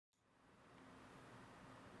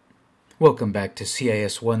Welcome back to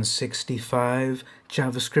CIS165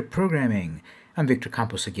 JavaScript Programming. I'm Victor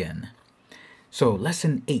Campos again. So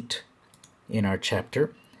Lesson 8 in our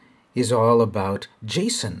chapter is all about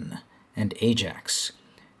JSON and Ajax.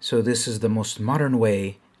 So this is the most modern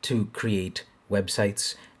way to create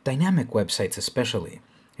websites, dynamic websites especially.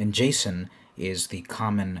 And JSON is the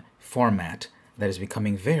common format that is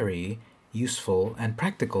becoming very useful and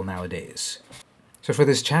practical nowadays. So for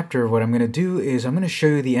this chapter, what I'm going to do is I'm going to show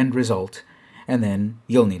you the end result, and then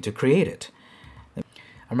you'll need to create it.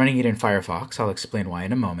 I'm running it in Firefox. I'll explain why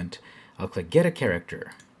in a moment. I'll click Get a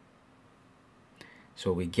Character.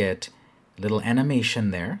 So we get a little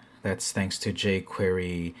animation there. That's thanks to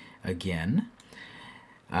jQuery again.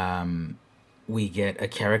 We get a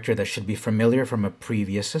character that should be familiar from a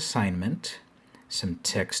previous assignment. Some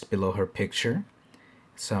text below her picture.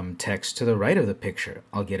 Some text to the right of the picture.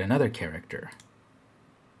 I'll get another character.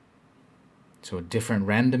 So a different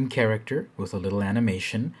random character with a little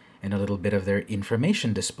animation and a little bit of their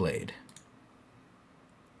information displayed.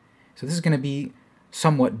 So this is going to be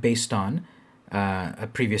somewhat based on a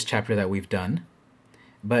previous chapter that we've done,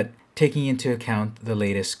 but taking into account the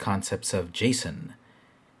latest concepts of JSON,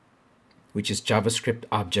 which is JavaScript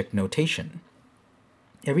object notation.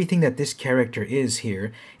 Everything that this character is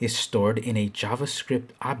here is stored in a JavaScript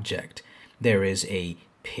object. There is a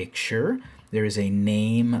picture, there is a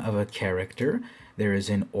name of a character, there is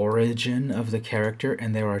an origin of the character,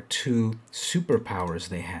 and there are two superpowers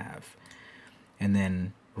they have. And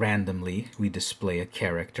then randomly we display a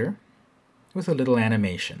character with a little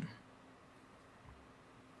animation.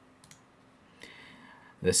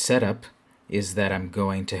 The setup is that I'm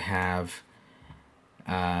going to have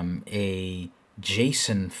a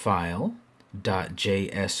JSON file,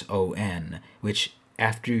 .json, which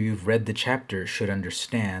after you've read the chapter should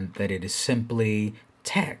understand that it is simply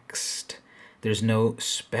text. There's no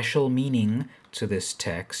special meaning to this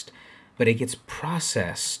text, but it gets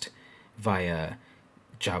processed via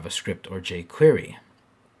JavaScript or jQuery.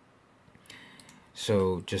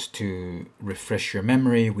 So just to refresh your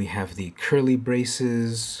memory, we have the curly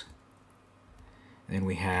braces, then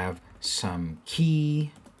we have some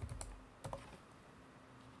key,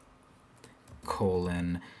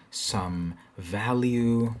 colon, some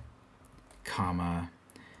value, comma,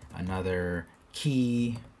 another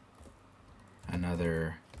key,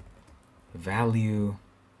 another value.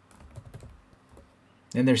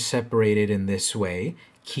 And they're separated in this way,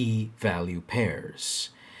 key-value pairs.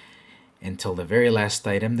 Until the very last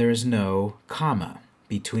item, there is no comma.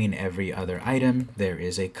 Between every other item, there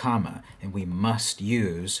is a comma, and we must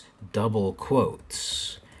use double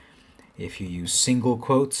quotes. If you use single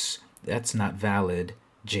quotes, that's not valid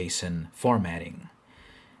JSON formatting.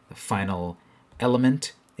 The final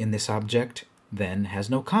element in this object then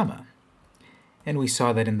has no comma. And we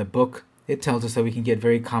saw that in the book, it tells us that we can get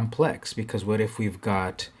very complex, because what if we've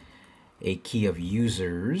got a key of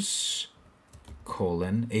users,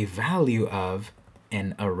 colon, a value of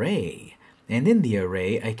an array. And in the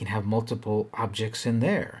array, I can have multiple objects in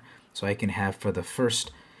there. So I can have for the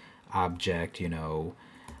first object, you know,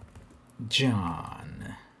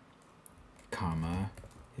 John, comma,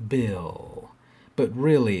 Bill. But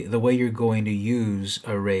really, the way you're going to use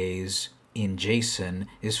arrays in JSON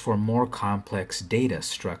is for more complex data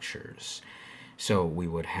structures. So we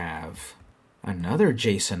would have another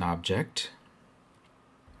JSON object,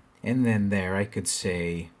 and then there I could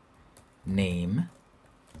say name,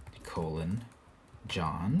 colon,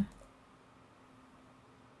 John.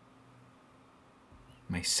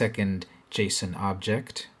 My second JSON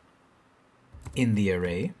object in the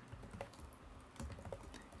array,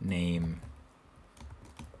 name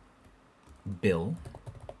Bill.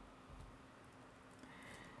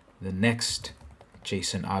 The next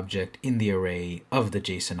JSON object in the array of the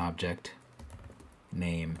JSON object,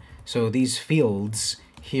 name. So these fields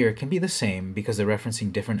here can be the same because they're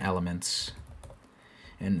referencing different elements.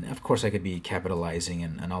 And of course I could be capitalizing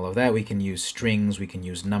and all of that. We can use strings, we can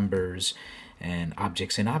use numbers, and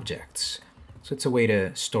objects in objects. So it's a way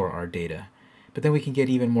to store our data. But then we can get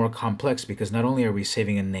even more complex, because not only are we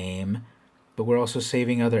saving a name, but we're also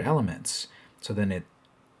saving other elements. So then it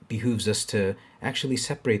behooves us to actually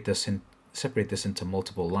separate this into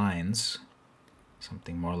multiple lines,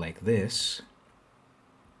 something more like this.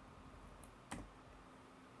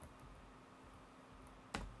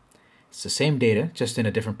 It's the same data, just in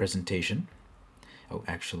a different presentation. Oh,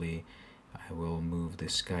 actually, I will move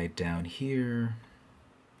this guy down here.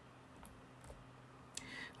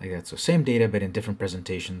 Like that. So same data, but in different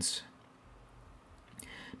presentations.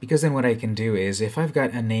 Because then what I can do is, if I've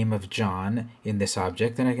got a name of John in this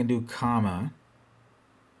object, then I can do comma,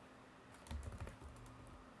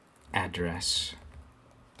 address,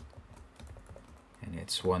 and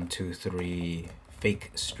it's 123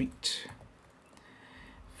 Fake Street.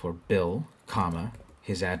 For Bill, comma,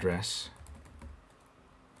 his address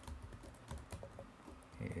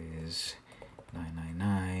is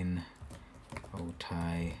 999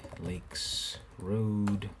 Otay Lakes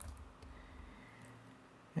Road,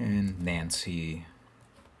 and Nancy,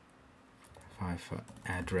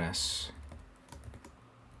 address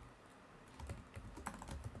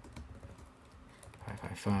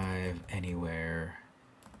 555 Anywhere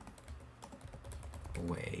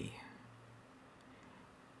Way.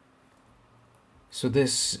 So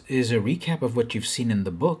this is a recap of what you've seen in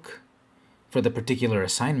the book. For the particular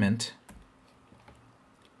assignment,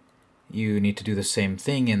 you need to do the same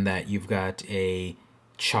thing in that you've got a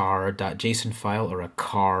char.json file or a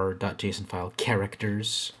car.json file,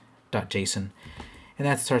 characters.json, and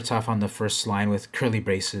that starts off on the first line with curly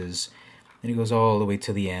braces, and it goes all the way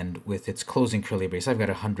to the end with its closing curly brace. I've got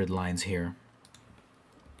 100 lines here.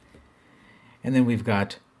 And then we've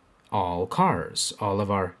got all cars, all of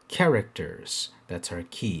our characters. That's our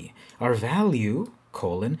key. Our value,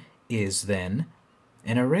 colon, is then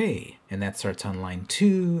an array, and that starts on line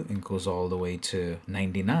 2 and goes all the way to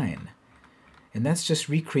 99. And that's just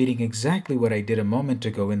recreating exactly what I did a moment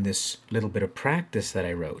ago in this little bit of practice that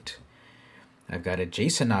I wrote. I've got a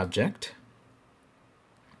JSON object,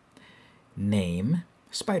 name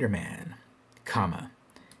Spider-Man, comma,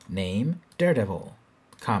 name Daredevil,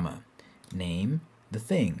 comma, name the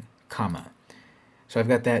thing, comma. So I've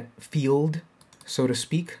got that field, so to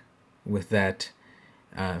speak, with that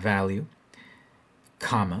value,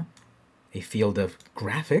 comma, a field of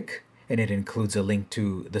graphic, and it includes a link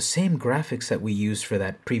to the same graphics that we used for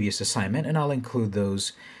that previous assignment, and I'll include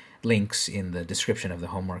those links in the description of the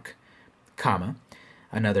homework, comma,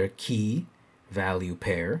 another key value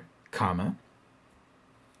pair, comma,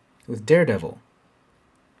 with Daredevil,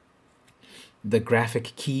 the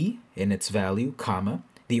graphic key and its value, comma,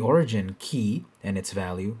 the origin key and its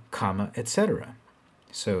value, comma, etc.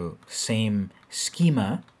 So same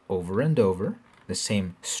schema over and over, the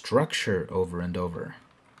same structure over and over.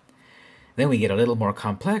 Then we get a little more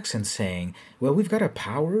complex in saying, well, we've got a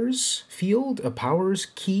powers field, a powers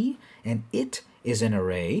key, and it is an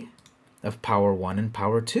array of power 1 and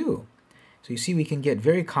power 2. So you see we can get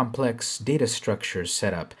very complex data structures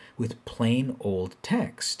set up with plain old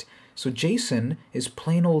text. So JSON is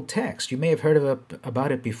plain old text. You may have heard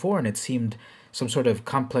about it before and it seemed some sort of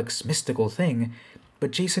complex mystical thing,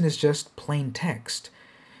 but JSON is just plain text.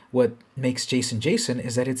 What makes JSON JSON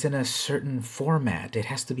is that it's in a certain format. It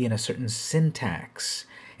has to be in a certain syntax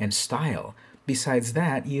and style. Besides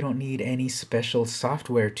that, you don't need any special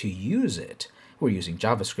software to use it. We're using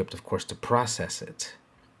JavaScript, of course, to process it.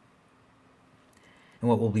 And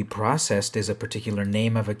what will be processed is a particular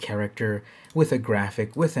name of a character with a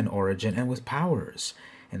graphic, with an origin, and with powers.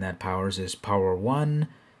 And that powers is power 1,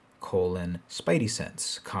 colon, Spidey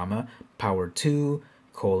sense, comma, power 2,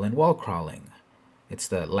 colon, wall crawling. It's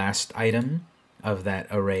the last item of that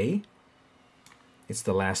array. It's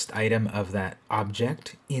the last item of that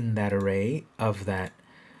object in that array of that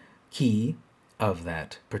key of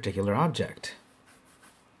that particular object.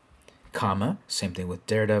 Comma, same thing with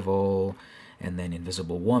Daredevil, and then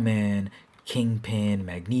Invisible Woman, Kingpin,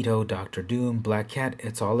 Magneto, Doctor Doom, Black Cat.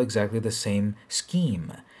 It's all exactly the same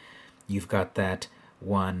scheme. You've got that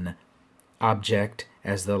one object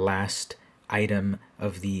as the last item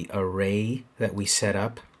of the array that we set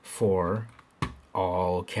up for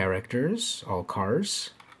all characters, all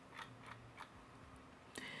cars.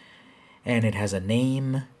 And it has a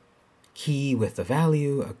name, key with the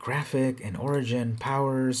value, a graphic, an origin,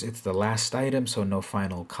 powers. It's the last item, so no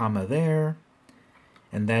final comma there.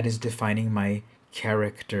 And that is defining my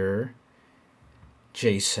character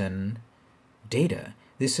JSON data.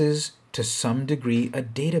 This is, to some degree, a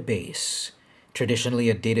database. Traditionally,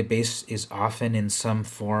 a database is often in some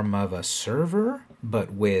form of a server,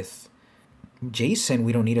 but with JSON,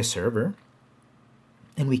 we don't need a server,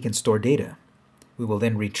 and we can store data. We will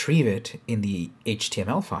then retrieve it in the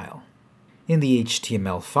HTML file. In the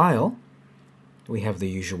HTML file, we have the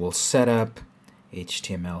usual setup,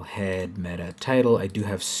 HTML head, meta, title. I do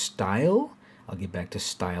have style. I'll get back to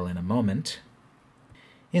style in a moment.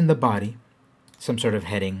 In the body, some sort of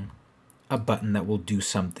heading, a button that will do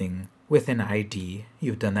something with an ID.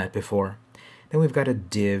 You've done that before. Then we've got a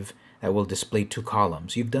div that will display 2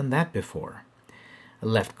 columns. You've done that before. A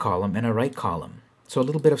left column and a right column. So a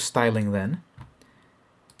little bit of styling then.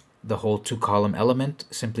 The whole 2-column element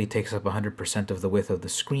simply takes up 100% of the width of the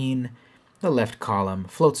screen. The left column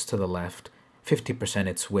floats to the left, 50%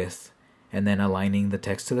 its width, and then aligning the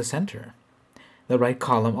text to the center. The right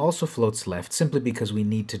column also floats left simply because we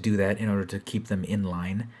need to do that in order to keep them in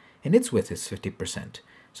line, and its width is 50%.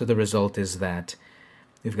 So the result is that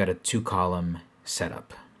we've got a 2-column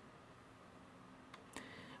setup.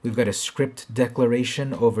 We've got a script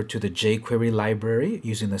declaration over to the jQuery library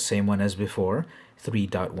using the same one as before,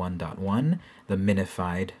 3.1.1, the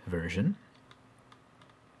minified version.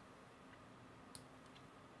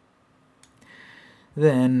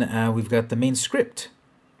 Then we've got the main script.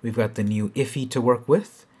 We've got the new iffy to work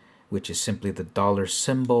with, which is simply the dollar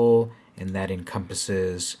symbol, and that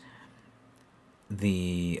encompasses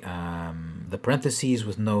the parentheses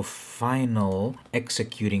with no final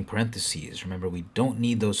executing parentheses. Remember, we don't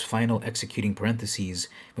need those final executing parentheses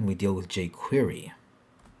when we deal with jQuery.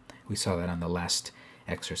 We saw that on the last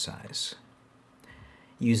exercise.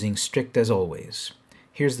 Using strict as always.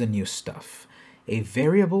 Here's the new stuff. A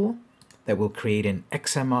variable that will create an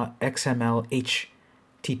XML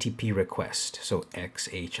HTTP request. So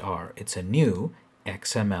XHR. It's a new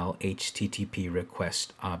XML HTTP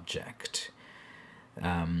request object.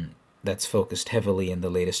 That's focused heavily in the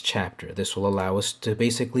latest chapter. This will allow us to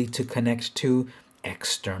basically to connect to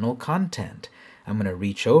external content. I'm going to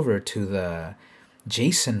reach over to the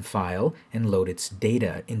JSON file and load its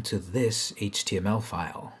data into this HTML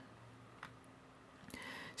file.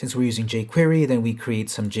 Since we're using jQuery, then we create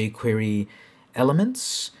some jQuery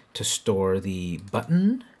elements to store the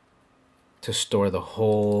button, to store the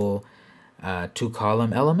whole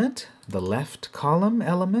 2-column element, the left column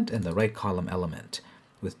element, and the right column element,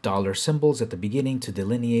 with dollar symbols at the beginning to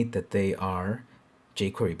delineate that they are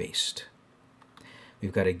jQuery based.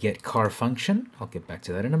 We've got a getCar function. I'll get back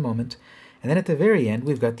to that in a moment. And then at the very end,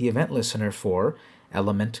 we've got the event listener for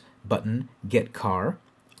element button getCar.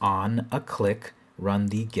 On a click, run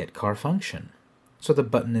the getCar function. So the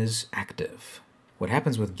button is active. What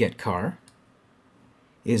happens with getCar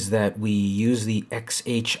is that we use the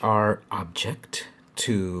XHR object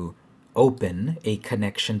to open a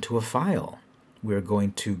connection to a file. We're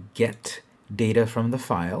going to get data from the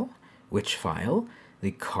file. Which file? The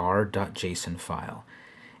car.json file.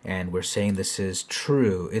 And we're saying this is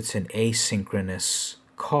true. It's an asynchronous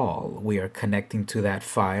call. We are connecting to that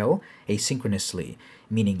file asynchronously,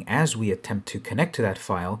 meaning as we attempt to connect to that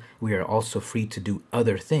file, we are also free to do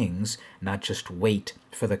other things, not just wait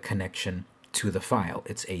for the connection to the file.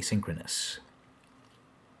 It's asynchronous.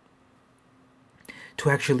 To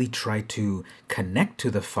actually try to connect to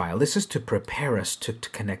the file, this is to prepare us to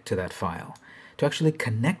connect to that file. To actually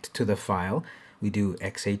connect to the file, we do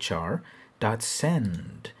xhr.send.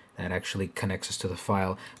 That actually connects us to the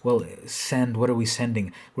file. Well, send, what are we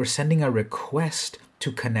sending? We're sending a request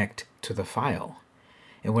to connect to the file.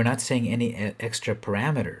 And we're not saying any extra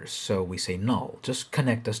parameters, so we say null. Just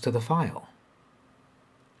connect us to the file.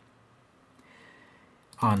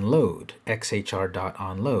 Onload,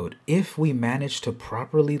 xhr.onload. If we manage to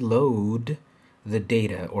properly load the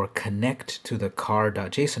data or connect to the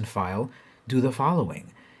car.json file, do the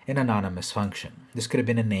following. An anonymous function. This could have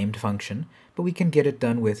been a named function, but we can get it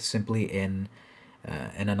done with simply an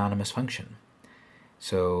anonymous function.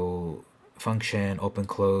 So function, open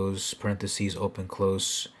close, parentheses, open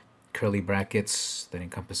close, curly brackets, that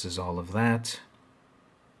encompasses all of that.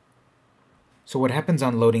 So what happens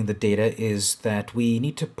on loading the data is that we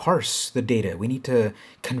need to parse the data. We need to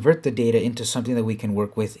convert the data into something that we can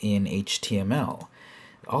work with in HTML.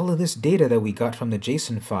 All of this data that we got from the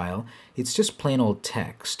JSON file, it's just plain old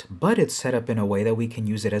text, but it's set up in a way that we can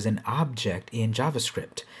use it as an object in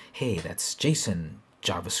JavaScript. Hey, that's JSON,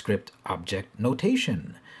 JavaScript object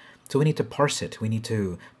notation. So we need to parse it. We need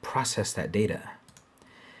to process that data.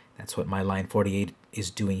 That's what my line 48 is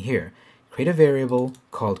doing here. Create a variable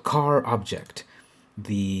called car object,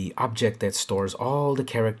 the object that stores all the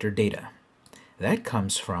character data. That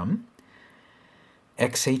comes from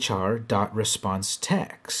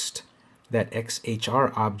xhr.responseText. That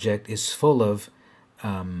xhr object is full of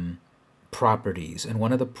properties, and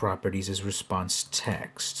one of the properties is response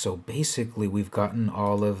text. So basically we've gotten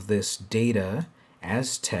all of this data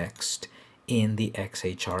as text in the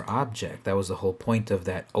xhr object. That was the whole point of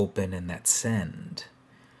that open and that send.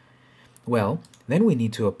 Well, then we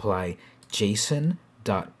need to apply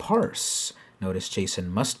JSON.parse. Notice JSON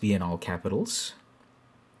must be in all capitals.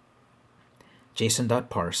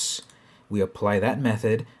 JSON.parse. We apply that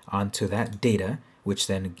method onto that data, which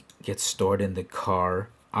then gets stored in the car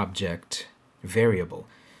object variable.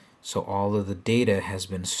 So all of the data has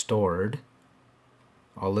been stored.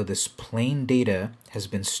 All of this plain data has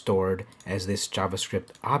been stored as this JavaScript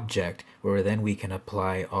object, where then we can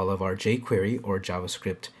apply all of our jQuery or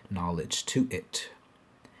JavaScript knowledge to it.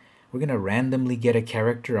 We're going to randomly get a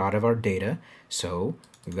character out of our data, so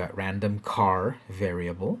We've got random car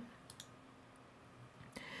variable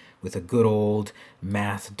with a good old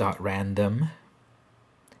math.random.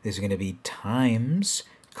 This is going to be times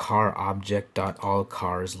car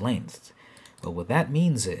object.allCars length. Well, what that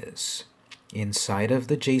means is inside of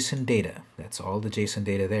the JSON data, that's all the JSON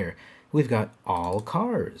data there, we've got all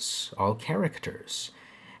cars, all characters.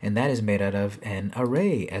 And that is made out of an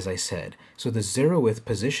array, as I said. So the 0th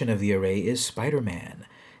position of the array is Spider-Man.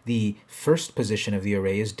 The first position of the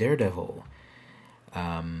array is Daredevil.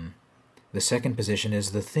 The second position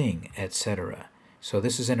is the Thing, etc. So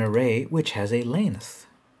this is an array which has a length.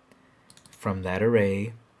 From that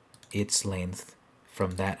array, its length,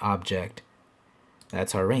 from that object,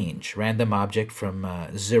 that's our range. Random object from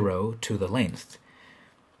 0 to the length.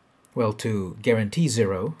 Well, to guarantee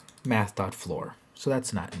 0, math.floor. So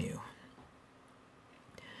that's not new.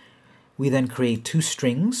 We then create two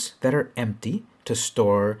strings that are empty to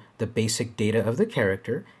store the basic data of the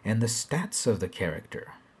character and the stats of the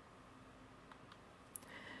character.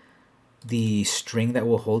 The string that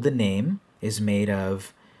will hold the name is made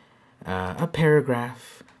of a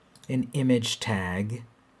paragraph, an image tag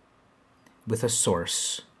with a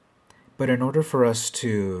source. But in order for us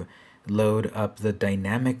to load up the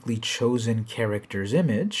dynamically chosen character's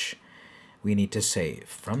image, we need to say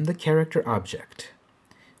from the character object,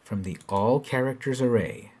 from the all characters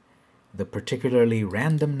array, the particularly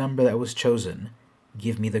random number that was chosen,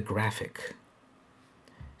 give me the graphic.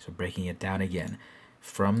 So breaking it down again,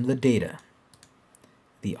 from the data,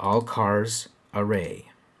 the all cars array,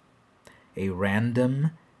 a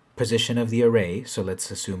random position of the array, so let's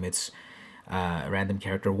assume it's random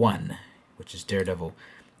character 1, which is Daredevil,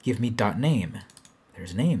 give me dot name.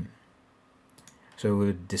 There's name. So we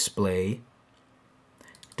would display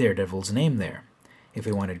Daredevil's name there. If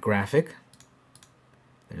we wanted graphic,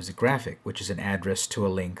 there's a graphic, which is an address to a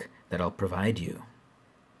link that I'll provide you.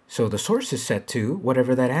 So the source is set to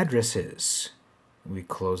whatever that address is. We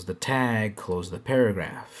close the tag, close the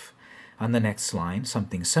paragraph. On the next line,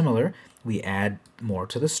 something similar, we add more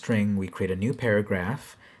to the string, we create a new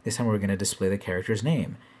paragraph. This time we're going to display the character's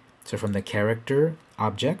name. So from the character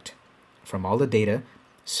object, from all the data,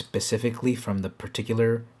 specifically from the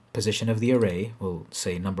particular position of the array, we'll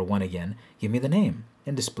say number 1 again, give me the name,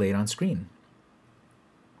 and display it on screen.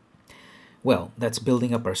 Well, that's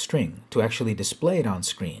building up our string. To actually display it on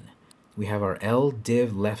screen, we have our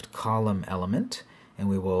ldiv left column element, and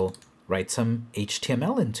we will write some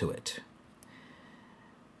HTML into it.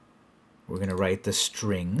 We're going to write the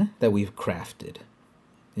string that we've crafted.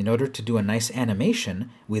 In order to do a nice animation,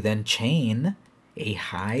 we then chain a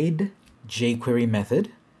hide jQuery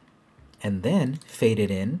method and then fade it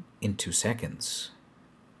in 2 seconds.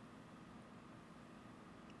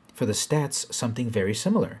 For the stats, something very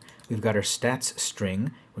similar. We've got our stats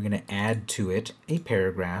string. We're going to add to it a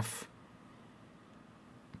paragraph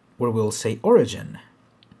where we'll say origin.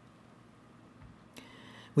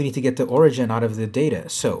 We need to get the origin out of the data.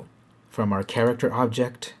 So from our character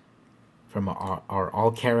object, from our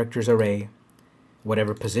all characters array,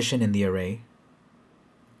 whatever position in the array,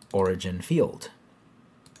 origin field.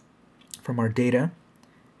 From our data,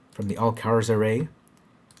 from the all cars array,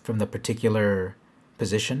 from the particular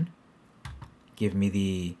position, give me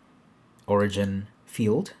the origin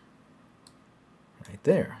field right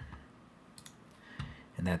there.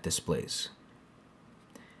 And that displays.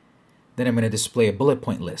 Then I'm going to display a bullet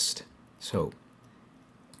point list. So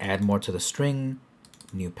add more to the string,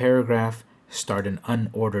 new paragraph, start an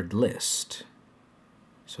unordered list.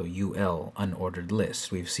 So UL, unordered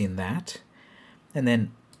list. We've seen that. And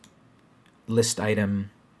then list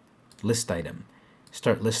item,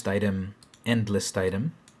 start list item, end list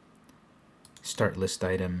item, start list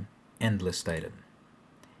item, end list item.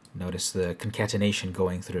 Notice the concatenation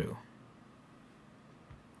going through.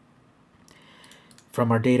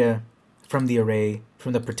 From our data, from the array,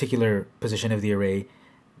 from the particular position of the array,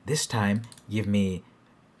 this time give me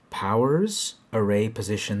powers array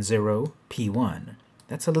position 0 P1.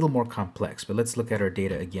 That's a little more complex, but let's look at our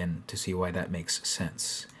data again to see why that makes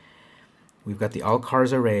sense. We've got the all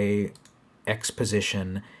cars array, X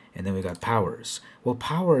position, and then we've got powers. Well,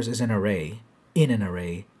 powers is an array in a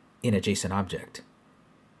JSON object.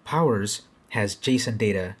 Powers has JSON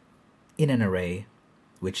data in an array,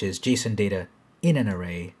 which is JSON data in an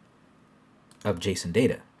array of JSON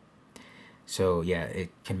data. So yeah, it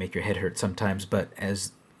can make your head hurt sometimes, but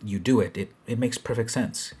as you do it, it makes perfect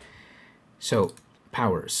sense. So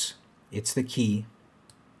powers, it's the key,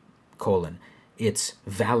 colon, its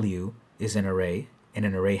value is an array, and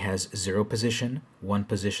an array has 0 position, 1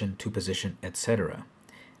 position, 2 position, etc.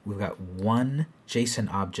 We've got one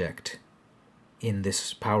JSON object in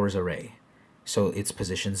this powers array. So it's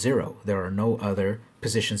position 0. There are no other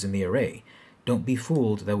positions in the array. Don't be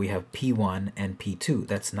fooled that we have P1 and P2.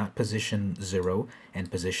 That's not position 0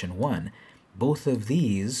 and position 1. Both of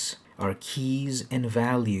these are keys and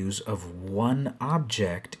values of one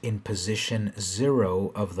object in position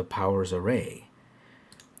 0 of the powers array.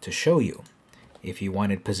 To show you, if you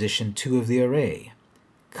wanted position 2 of the array,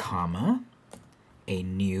 comma, a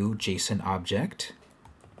new JSON object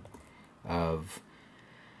of,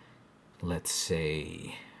 let's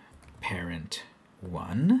say, parent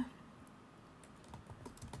 1.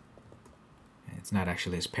 It's not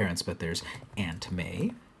actually as parents, but there's Aunt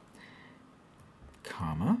May,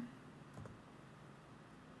 comma,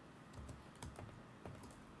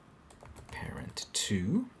 parent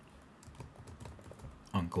 2,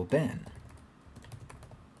 Uncle Ben.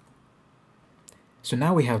 So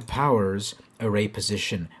now we have powers array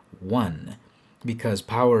position 1, because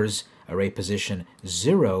powers array position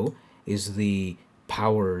 0 is the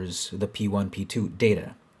powers, the P1, P2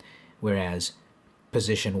 data, whereas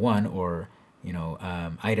position 1, or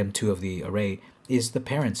item 2 of the array, is the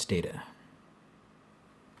parent's data.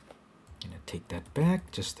 I'm going to take that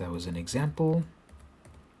back, just that was an example.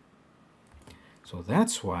 So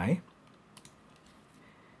that's why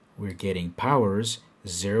we're getting powers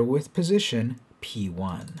 0 with position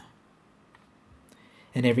P1.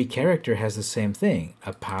 And every character has the same thing,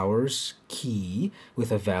 a powers key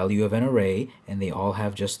with a value of an array, and they all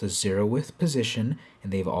have just the 0 with position,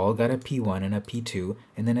 and they've all got a P1 and a P2,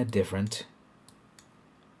 and then a different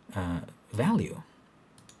value.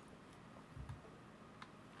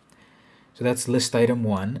 So that's list item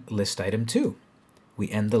 1, list item 2. We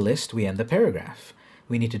end the list, we end the paragraph.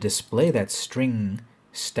 We need to display that string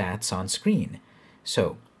stats on screen.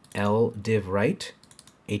 So l_div_write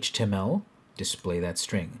HTML, display that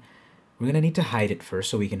string. We're going to need to hide it first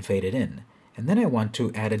so we can fade it in. And then I want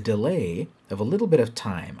to add a delay of a little bit of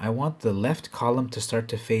time. I want the left column to start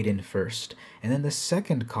to fade in first, and then the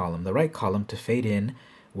second column, the right column, to fade in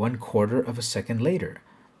 1/4 of a second later.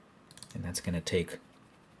 And that's going to take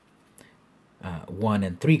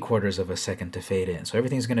 1 3/4 of a second to fade in. So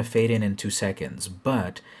everything's going to fade in 2 seconds,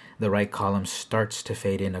 but the right column starts to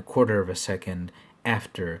fade in 1/4 of a second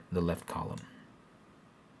after the left column.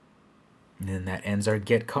 And then that ends our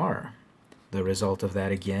get car. The result of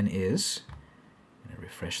that again is, I'm going to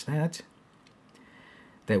refresh that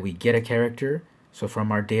we get a character. So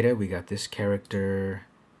from our data, we got this character,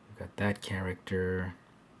 we got that character,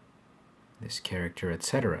 this character,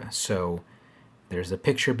 etc. So there's a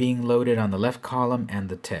picture being loaded on the left column and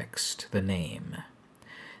the text, the name.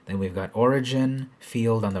 Then we've got origin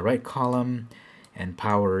field on the right column and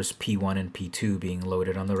powers P1 and P2 being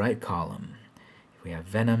loaded on the right column. If we have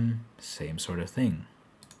Venom, same sort of thing.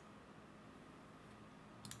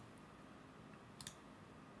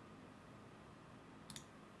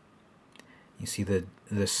 You see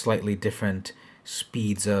the slightly different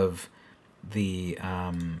speeds of the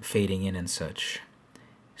fading in and such.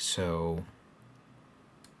 So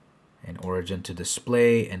an origin to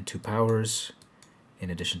display and 2 powers,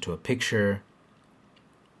 in addition to a picture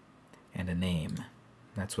and a name.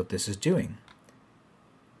 That's what this is doing.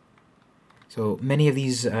 So many of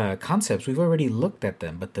these concepts, we've already looked at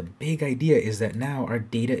them, but the big idea is that now our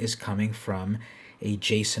data is coming from a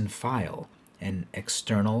JSON file, an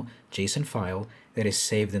external JSON file that is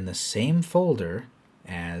saved in the same folder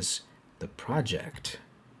as the project.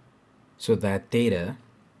 So that data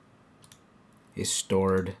is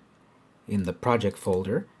stored in the project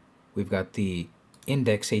folder. We've got the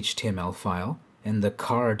index.html file and the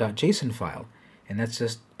car.json file. And that's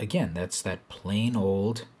just, again, that's that plain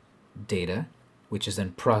old data, which is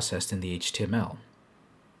then processed in the HTML.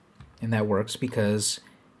 And that works because,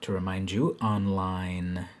 to remind you, on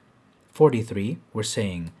line 43, we're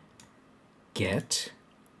saying get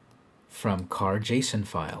from car.json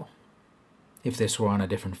file. If this were on a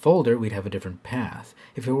different folder, we'd have a different path.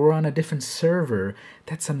 If it were on a different server,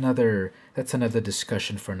 that's another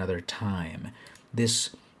discussion for another time.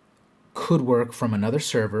 This could work from another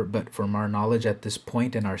server, but from our knowledge at this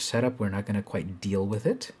point in our setup, we're not going to quite deal with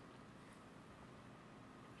it.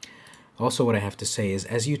 Also, what I have to say is,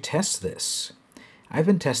 as you test this, I've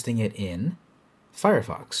been testing it in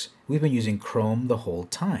Firefox. We've been using Chrome the whole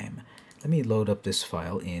time. Let me load up this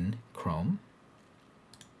file in Chrome.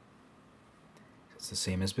 It's the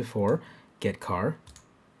same as before. Get car.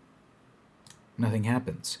 Nothing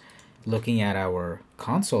happens. Looking at our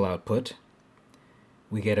console output,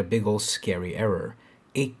 we get a big old scary error.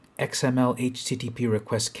 XML HTTP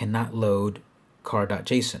requests cannot load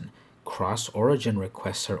car.json. Cross-origin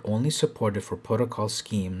requests are only supported for protocol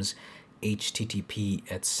schemes, HTTP,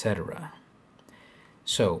 etc.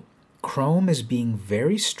 So Chrome is being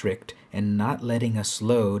very strict and not letting us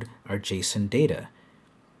load our JSON data.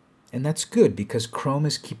 And that's good because Chrome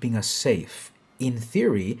is keeping us safe. In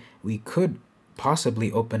theory, we could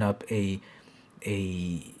possibly open up a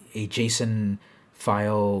JSON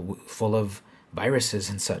file full of viruses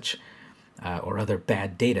and such, or other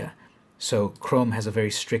bad data. So Chrome has a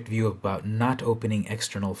very strict view about not opening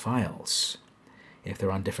external files if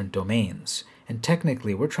they're on different domains. And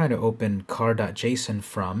technically, we're trying to open car.json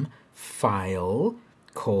from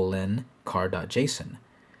file::car.json.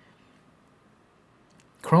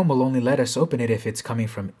 Chrome will only let us open it if it's coming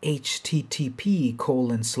from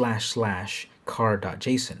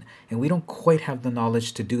http://car.json, and we don't quite have the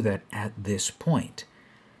knowledge to do that at this point.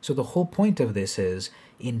 So the whole point of this is,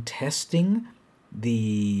 in testing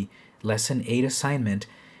the Lesson 8 assignment,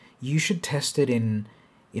 you should test it in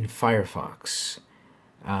Firefox.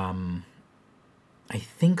 I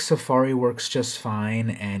think Safari works just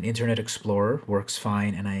fine, and Internet Explorer works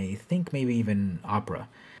fine, and I think maybe even Opera.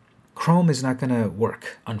 Chrome is not going to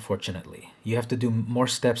work, unfortunately. You have to do more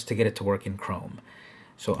steps to get it to work in Chrome.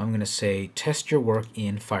 So I'm going to say test your work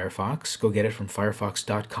in Firefox. Go get it from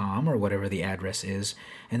firefox.com or whatever the address is,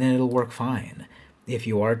 and then it'll work fine. If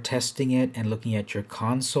you are testing it and looking at your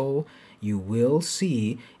console, you will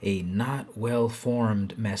see a not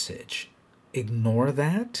well-formed message. Ignore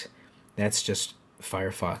that. That's just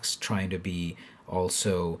Firefox trying to be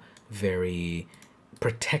also very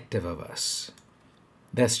protective of us.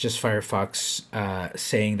 That's just Firefox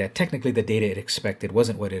saying that technically the data it expected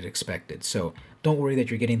wasn't what it expected. So don't worry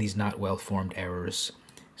that you're getting these not well-formed errors.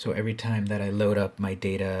 So every time that I load up my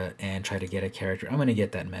data and try to get a character, I'm going to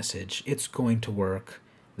get that message. It's going to work.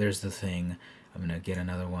 There's the thing. I'm going to get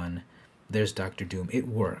another one. There's Dr. Doom. It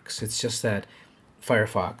works. It's just that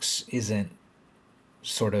Firefox isn't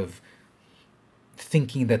sort of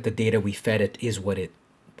thinking that the data we fed it is what it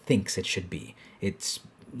thinks it should be. It's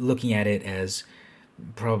looking at it as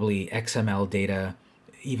probably XML data,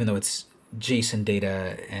 even though it's JSON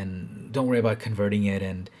data, and don't worry about converting it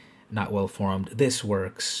and not well formed. This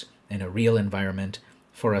works in a real environment.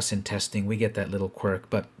 For us in testing, we get that little quirk,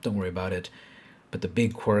 but don't worry about it. But the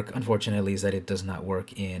big quirk, unfortunately, is that it does not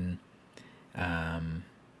work in Chrome.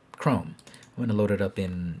 I'm going to load it up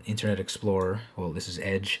in Internet Explorer. Well, this is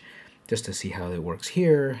Edge, just to see how it works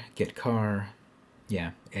here. Get car.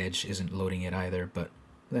 Yeah, Edge isn't loading it either, but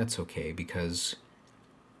that's okay because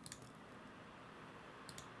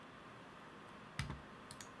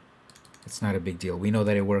it's not a big deal. We know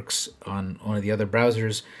that it works on one of the other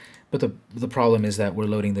browsers, but the problem is that we're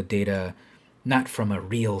loading the data not from a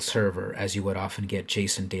real server, as you would often get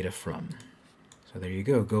JSON data from. So there you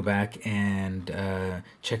go. Go back and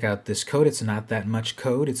check out this code. It's not that much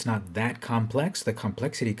code. It's not that complex. The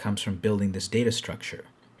complexity comes from building this data structure.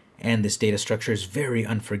 And this data structure is very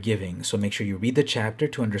unforgiving. So make sure you read the chapter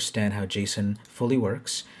to understand how JSON fully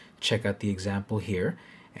works. Check out the example here.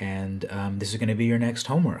 And this is going to be your next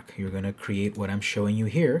homework. You're going to create what I'm showing you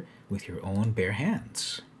here with your own bare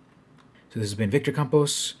hands. So this has been Victor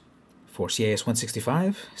Campos for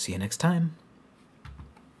CIS165. See you next time.